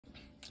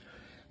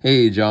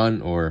Hey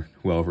John, or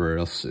whoever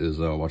else is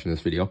watching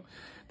this video.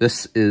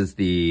 This is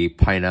the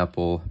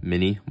Pineapple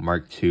Mini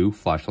Mark II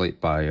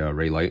flashlight by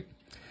Reylight,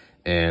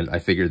 and I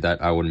figured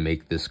that I would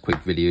make this quick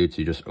video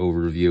to just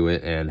overview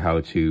it and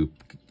how to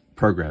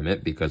program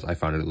it, because I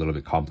found it a little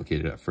bit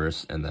complicated at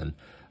first, and then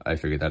I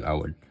figured that I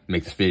would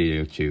make this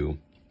video to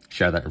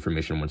share that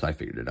information once I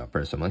figured it out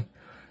personally.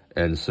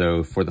 And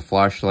so for the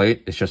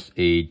flashlight, it's just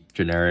a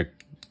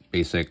generic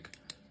basic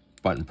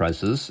button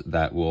presses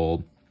that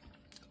will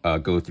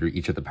go through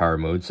each of the power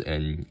modes,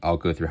 and I'll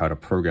go through how to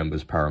program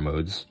those power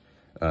modes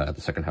at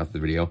the second half of the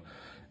video.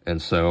 And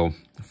so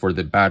for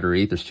the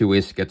battery, there's two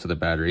ways to get to the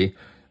battery.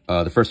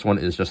 The first one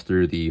is just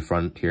through the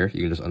front here.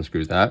 You can just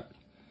unscrew that,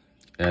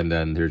 and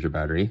then there's your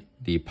battery.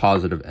 The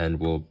positive end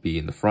will be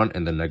in the front,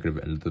 and the negative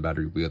end of the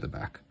battery will be at the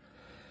back.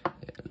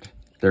 And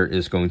there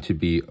is going to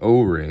be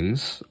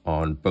O-rings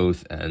on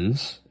both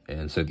ends,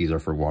 and so these are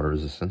for water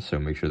resistance, so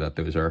make sure that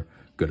those are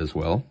good as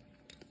well.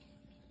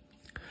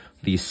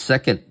 The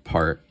second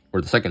part,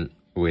 or the second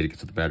way to get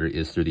to the battery,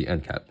 is through the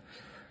end cap.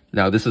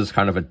 Now, this is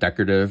kind of a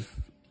decorative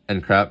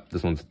end cap.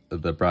 This one's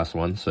the brass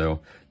one. So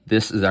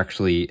this is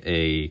actually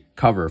a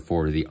cover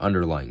for the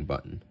underlying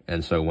button.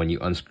 And so when you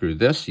unscrew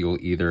this, you'll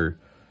either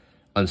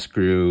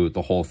unscrew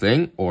the whole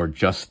thing or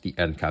just the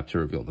end cap to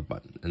reveal the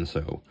button. And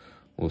so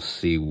we'll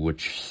see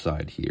which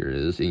side here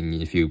is.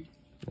 And if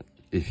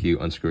you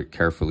unscrew it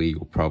carefully,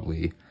 you'll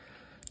probably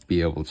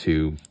be able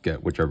to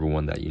get whichever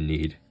one that you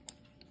need.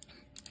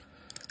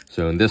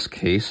 So in this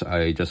case,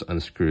 I just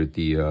unscrewed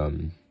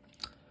the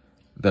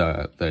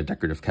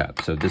decorative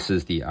cap. So this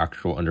is the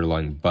actual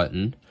underlying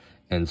button.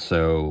 And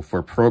so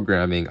for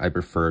programming, I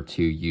prefer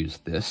to use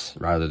this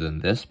rather than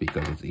this,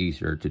 because it's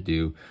easier to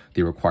do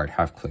the required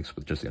half clicks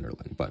with just the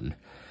underlying button.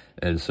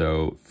 And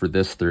so for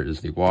this, there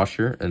is the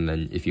washer. And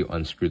then if you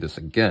unscrew this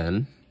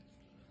again,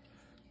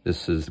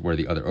 this is where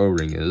the other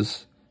O-ring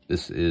is.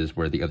 This is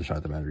where the other side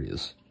of the battery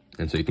is.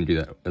 And so you can do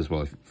that as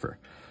well if you prefer.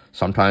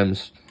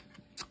 Sometimes,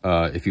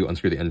 if you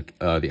unscrew the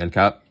end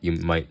cap, you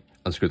might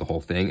unscrew the whole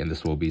thing, and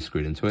this will be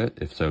screwed into it.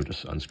 If so,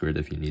 just unscrew it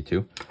if you need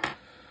to.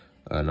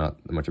 Not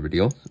much of a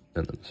deal.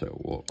 And then so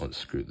we'll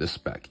unscrew this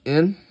back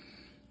in.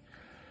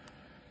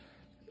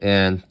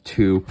 And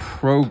to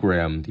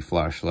program the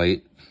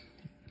flashlight,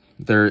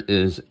 there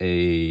is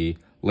a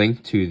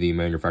link to the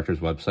manufacturer's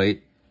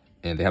website,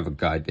 and they have a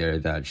guide there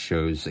that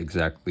shows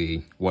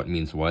exactly what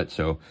means what.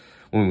 So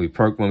when we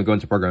go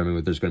into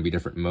programming, there's going to be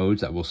different modes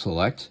that we'll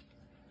select,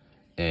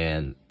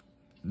 and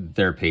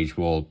their page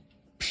will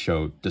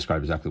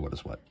describe exactly what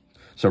is what.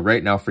 So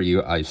right now for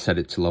you, I set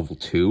it to level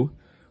 2,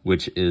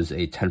 which is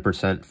a 10%,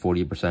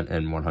 40%,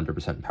 and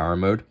 100% power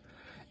mode.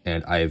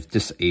 And I've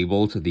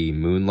disabled the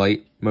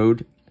moonlight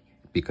mode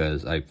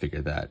because I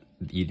figured that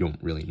you don't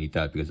really need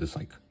that because it's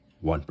like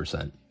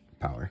 1%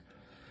 power.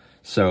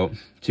 So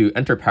to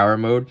enter power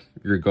mode,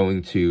 you're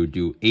going to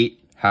do 8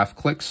 half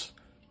clicks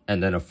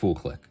and then a full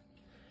click.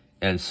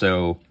 And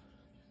so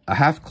a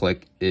half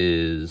click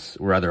is,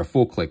 or rather a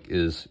full click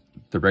is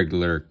the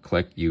regular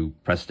click. You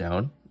press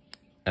down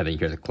and then you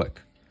hear the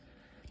click.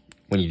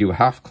 When you do a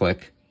half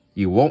click,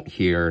 you won't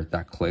hear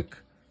that click,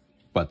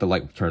 but the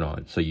light will turn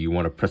on. So you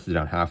want to press it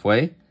down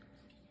halfway,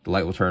 the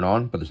light will turn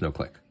on, but there's no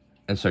click.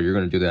 And so you're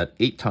going to do that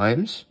 8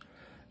 times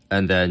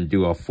and then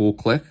do a full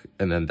click,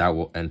 and then that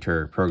will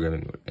enter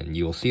programming mode. And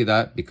you will see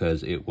that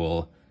because it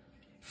will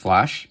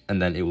flash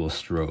and then it will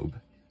strobe,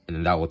 and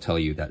then that will tell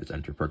you that it's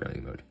entered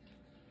programming mode.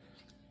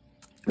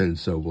 And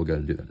so we'll go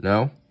and do that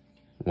now.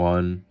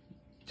 1,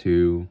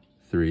 2,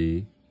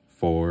 3,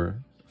 4,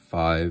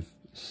 5,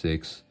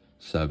 6,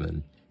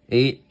 7,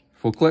 8.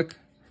 Full click,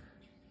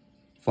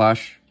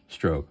 flash,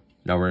 strobe.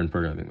 Now we're in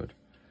programming mode.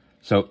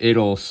 So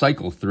it'll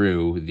cycle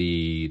through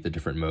the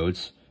different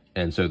modes.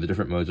 And so the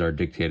different modes are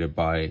dictated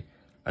by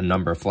a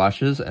number of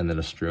flashes and then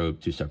a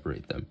strobe to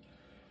separate them.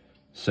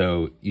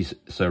 So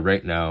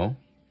right now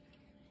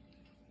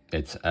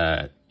it's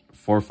at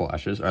 4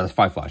 flashes, or that's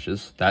 5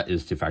 flashes. That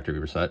is to factory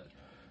reset.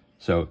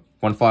 So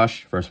 1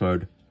 flash, first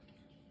mode,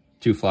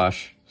 2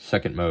 flash,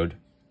 second mode,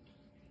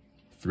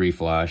 3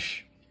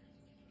 flash,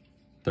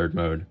 third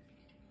mode,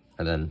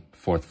 and then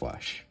 4th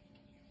flash.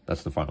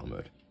 That's the final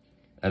mode.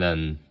 And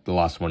then the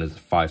last one is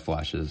 5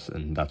 flashes,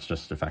 and that's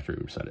just to factory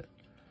reset it.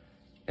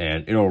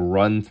 And it'll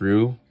run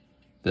through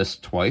this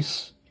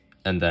twice,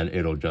 and then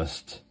it'll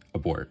just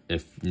abort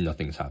if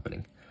nothing's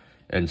happening.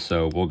 And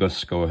so we'll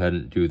just go ahead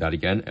and do that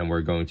again, and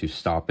we're going to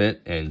stop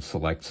it and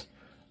select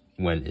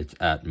when it's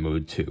at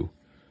mode 2,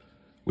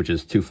 which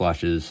is 2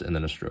 flashes and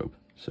then a strobe.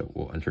 So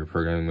we'll enter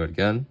programming mode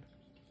again.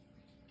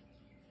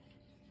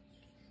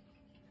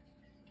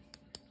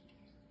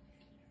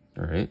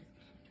 All right,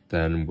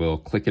 then we'll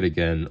click it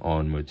again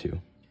on mode 2.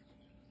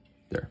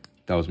 There,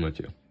 that was mode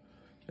 2.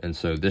 And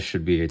so this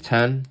should be a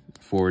 10,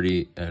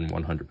 40, and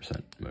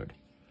 100% mode.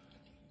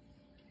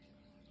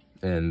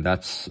 And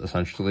that's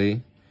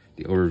essentially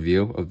the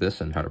overview of this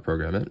and how to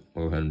program it.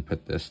 We'll go ahead and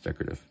put this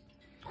decorative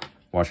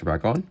washer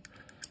back on,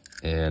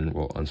 and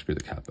we'll unscrew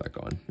the cap back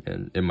on.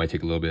 And it might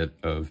take a little bit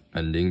of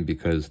bending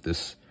because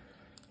this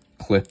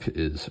clip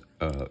is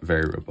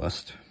very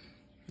robust.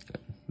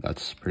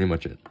 that's pretty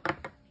much it.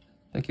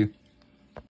 Thank you.